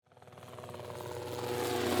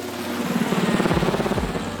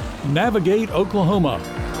Navigate Oklahoma,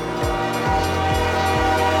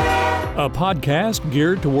 a podcast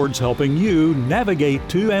geared towards helping you navigate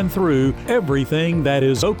to and through everything that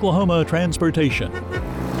is Oklahoma transportation.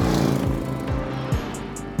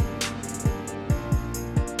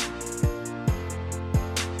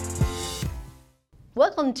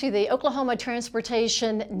 Welcome to the Oklahoma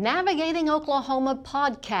Transportation Navigating Oklahoma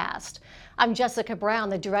podcast. I'm Jessica Brown,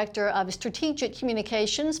 the Director of Strategic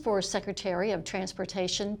Communications for Secretary of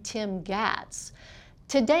Transportation Tim Gatz.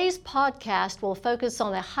 Today's podcast will focus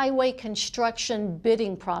on the highway construction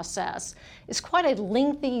bidding process. It's quite a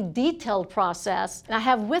lengthy, detailed process, and I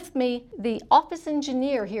have with me the office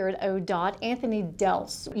engineer here at ODOT, Anthony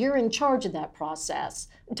Delce. You're in charge of that process.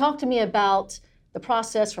 Talk to me about the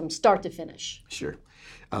process from start to finish. Sure.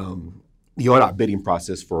 The ODOT bidding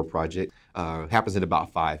process for a project happens in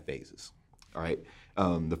about 5 phases. All right.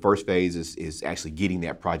 The first phase is actually getting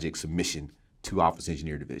that project submission to Office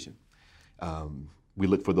Engineer Division. We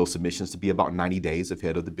look for those submissions to be about 90 days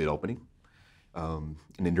ahead of the bid opening. And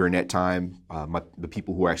then during that time, the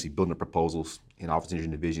people who are actually building the proposals in Office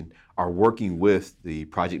Engineer Division are working with the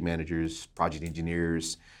project managers, project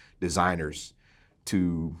engineers, designers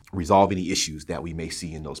to resolve any issues that we may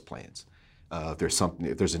see in those plans. If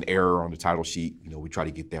there's an error on the title sheet, we try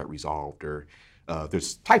to get that resolved. Or if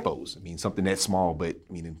there's typos, something that's small, but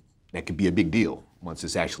that could be a big deal once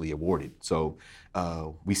it's actually awarded. So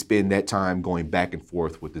we spend that time going back and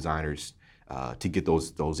forth with designers to get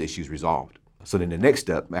those issues resolved. So then the next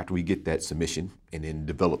step, after we get that submission and then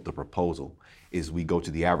develop the proposal, is we go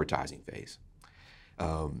to the advertising phase.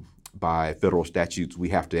 By federal statutes, we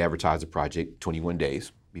have to advertise the project 21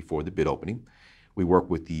 days before the bid opening. We work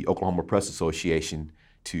with the Oklahoma Press Association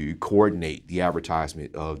to coordinate the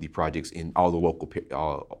advertisement of the projects in all the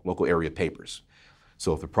local area papers.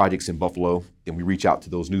 So if the project's in Buffalo, then we reach out to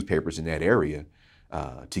those newspapers in that area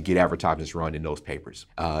to get advertisements run in those papers.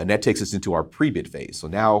 And that takes us into our pre-bid phase. So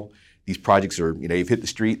now these projects are, they've hit the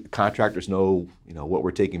street, the contractors know, what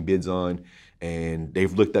we're taking bids on, and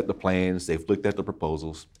they've looked at the plans, they've looked at the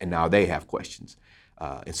proposals, and now they have questions.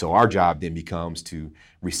 And so our job then becomes to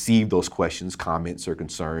receive those questions, comments, or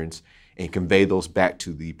concerns, and convey those back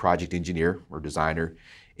to the project engineer or designer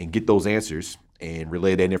and get those answers and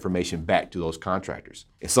relay that information back to those contractors.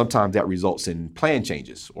 And sometimes that results in plan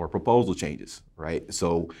changes or proposal changes, right?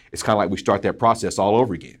 So it's kind of like we start that process all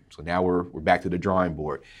over again. So now we're back to the drawing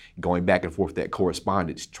board, going back and forth that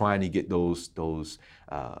correspondence, trying to get those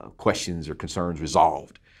questions or concerns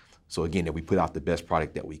resolved. So again, that we put out the best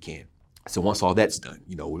product that we can. So once all that's done,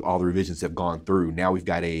 all the revisions have gone through, now we've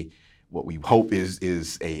got what we hope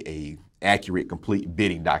is a accurate, complete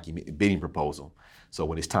bidding proposal. So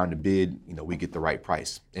when it's time to bid, we get the right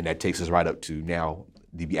price. And that takes us right up to now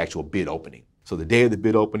the actual bid opening. So the day of the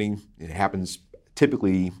bid opening, it happens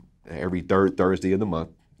typically every third Thursday of the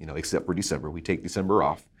month, except for December. We take December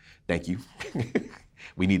off. Thank you.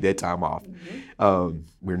 We need that time off. Mm-hmm.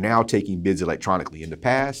 We're now taking bids electronically. In the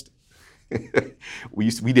past, we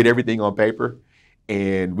did everything on paper,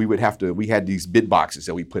 and we had these bid boxes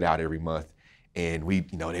that we put out every month, and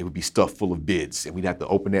they would be stuffed full of bids, and we'd have to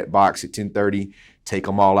open that box at 10:30, take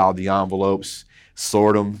them all out of the envelopes,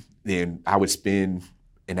 sort them. Then I would spend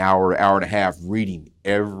an hour and a half reading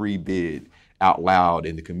every bid out loud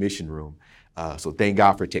in the commission room. So thank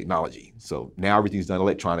God for technology. So now everything's done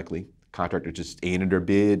electronically. Contractor just enter their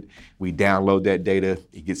bid, we download that data,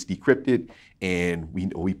 it gets decrypted, and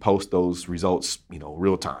we post those results,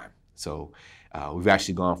 real time. So we've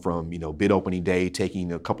actually gone from, bid opening day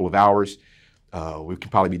taking a couple of hours, we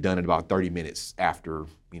can probably be done in about 30 minutes after,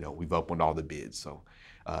 we've opened all the bids. So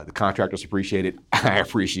the contractors appreciate it, I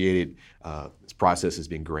appreciate it. This process has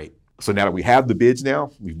been great. So now that we have the bids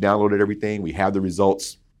now, we've downloaded everything, we have the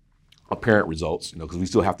results, apparent results, because we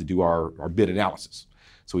still have to do our bid analysis.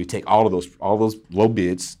 So we take all those low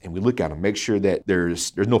bids and we look at them, make sure that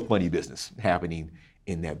there's no funny business happening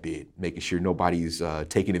in that bid, making sure nobody's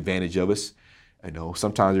taking advantage of us.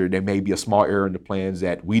 Sometimes there may be a small error in the plans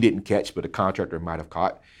that we didn't catch, but a contractor might have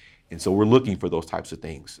caught. And so we're looking for those types of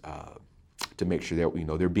things to make sure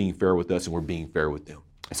that they're being fair with us and we're being fair with them.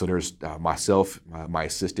 And so there's myself, my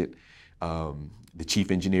assistant, the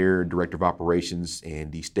chief engineer, director of operations, and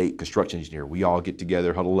the state construction engineer. We all get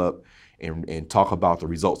together, huddle up, and talk about the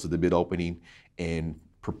results of the bid opening and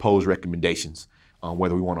propose recommendations on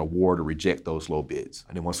whether we want to award or reject those low bids.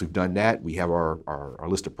 And then once we've done that, we have our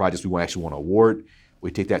list of projects we actually want to award.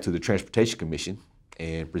 We take that to the Transportation Commission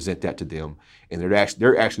and present that to them. And they're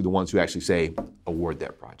actually the ones who actually say, award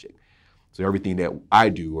that project. So everything that I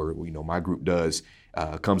do or my group does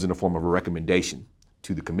comes in the form of a recommendation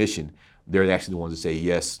to the commission. They're actually the ones that say,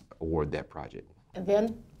 yes, award that project. And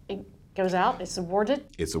then it goes out, it's awarded?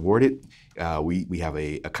 It's awarded. We have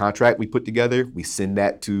a contract we put together. We send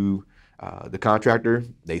that to the contractor.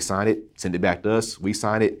 They sign it, send it back to us. We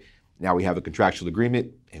sign it. Now we have a contractual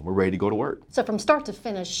agreement, and we're ready to go to work. So from start to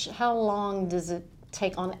finish, how long does it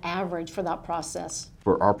take on average for that process?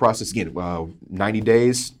 For our process, again, 90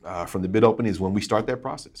 days from the bid opening is when we start that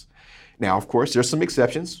process. Now, of course, there's some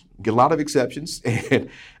exceptions. Get a lot of exceptions, and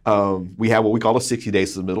we have what we call a 60-day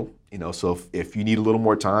submittal. So if you need a little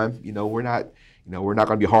more time, we're not going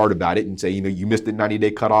to be hard about it and say, you missed the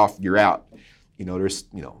 90-day cutoff, you're out.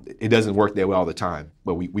 It doesn't work that way all the time.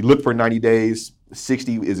 But we look for 90 days.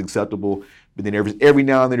 60 is acceptable. But then every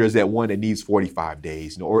now and then there's that one that needs 45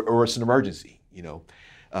 days, or it's an emergency.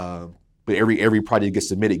 But every project gets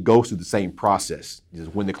submitted goes through the same process.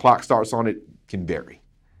 Just when the clock starts on it can vary,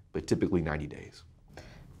 but typically 90 days.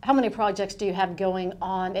 How many projects do you have going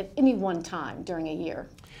on at any one time during a year?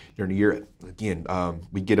 During a year, again,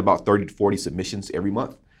 we get about 30 to 40 submissions every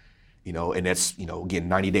month. And that's, again,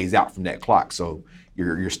 90 days out from that clock. So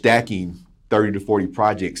you're stacking 30 to 40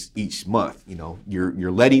 projects each month.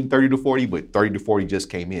 You're letting 30 to 40, but 30 to 40 just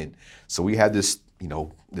came in. So we have this,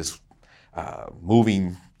 this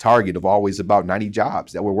moving target of always about 90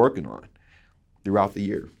 jobs that we're working on throughout the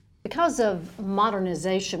year. Because of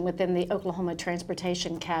modernization within the Oklahoma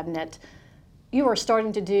Transportation Cabinet, you are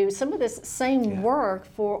starting to do some of this same work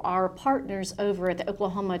for our partners over at the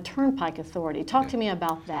Oklahoma Turnpike Authority. Talk to me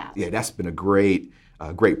about that. Yeah, that's been a great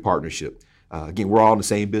partnership. Again, we're all in the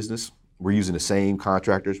same business. We're using the same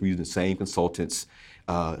contractors. We're using the same consultants.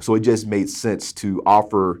 So it just made sense to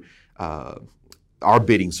offer our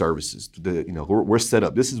bidding services. We're set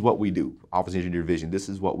up. This is what we do. Office Engineer Division. This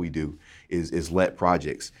is what we do. Is let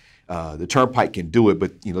projects. The Turnpike can do it,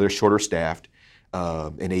 but they're shorter staffed.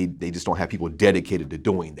 And they just don't have people dedicated to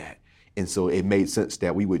doing that. And so it made sense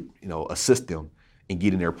that we would, assist them in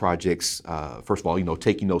getting their projects, first of all,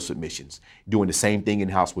 taking those submissions, doing the same thing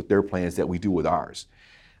in-house with their plans that we do with ours.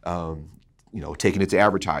 Taking it to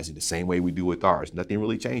advertising the same way we do with ours. Nothing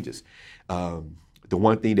really changes. The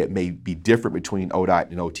one thing that may be different between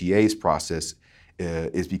ODOT and OTA's process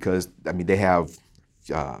is because, they have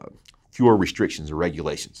fewer restrictions or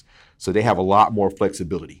regulations. So they have a lot more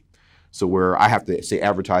flexibility. So where I have to, say,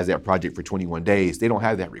 advertise that project for 21 days, they don't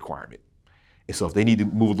have that requirement. And so if they need to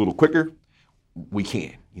move a little quicker, we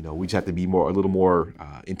can. We just have to be a little more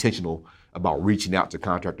intentional about reaching out to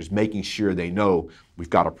contractors, making sure they know we've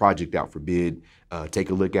got a project out for bid, take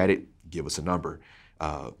a look at it, give us a number.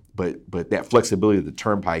 But that flexibility that the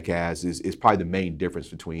Turnpike has is probably the main difference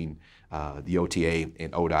between the OTA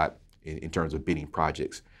and ODOT in terms of bidding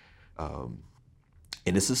projects.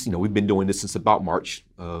 And this is, we've been doing this since about March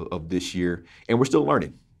of this year, and we're still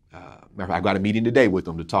learning. Matter of fact, I got a meeting today with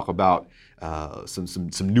them to talk about some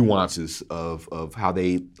nuances of how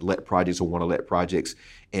they let projects or want to let projects,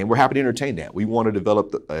 and we're happy to entertain that. We want to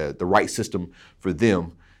develop the right system for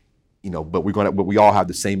them, but we all have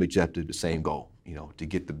the same objective, the same goal, to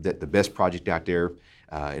get the best project out there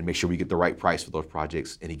and make sure we get the right price for those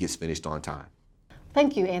projects and it gets finished on time.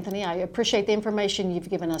 Thank you, Anthony. I appreciate the information you've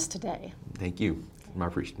given us today. Thank you. My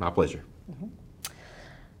pleasure. Mm-hmm.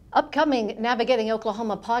 Upcoming Navigating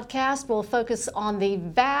Oklahoma podcast will focus on the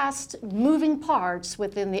vast moving parts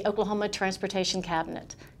within the Oklahoma Transportation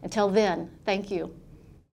Cabinet. Until then, thank you.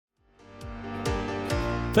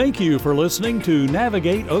 Thank you for listening to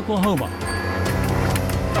Navigate Oklahoma.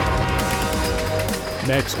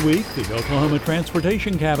 Next week, the Oklahoma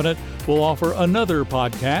Transportation Cabinet will offer another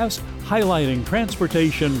podcast highlighting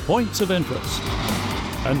transportation points of interest.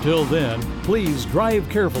 Until then, please drive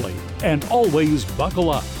carefully and always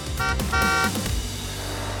buckle up.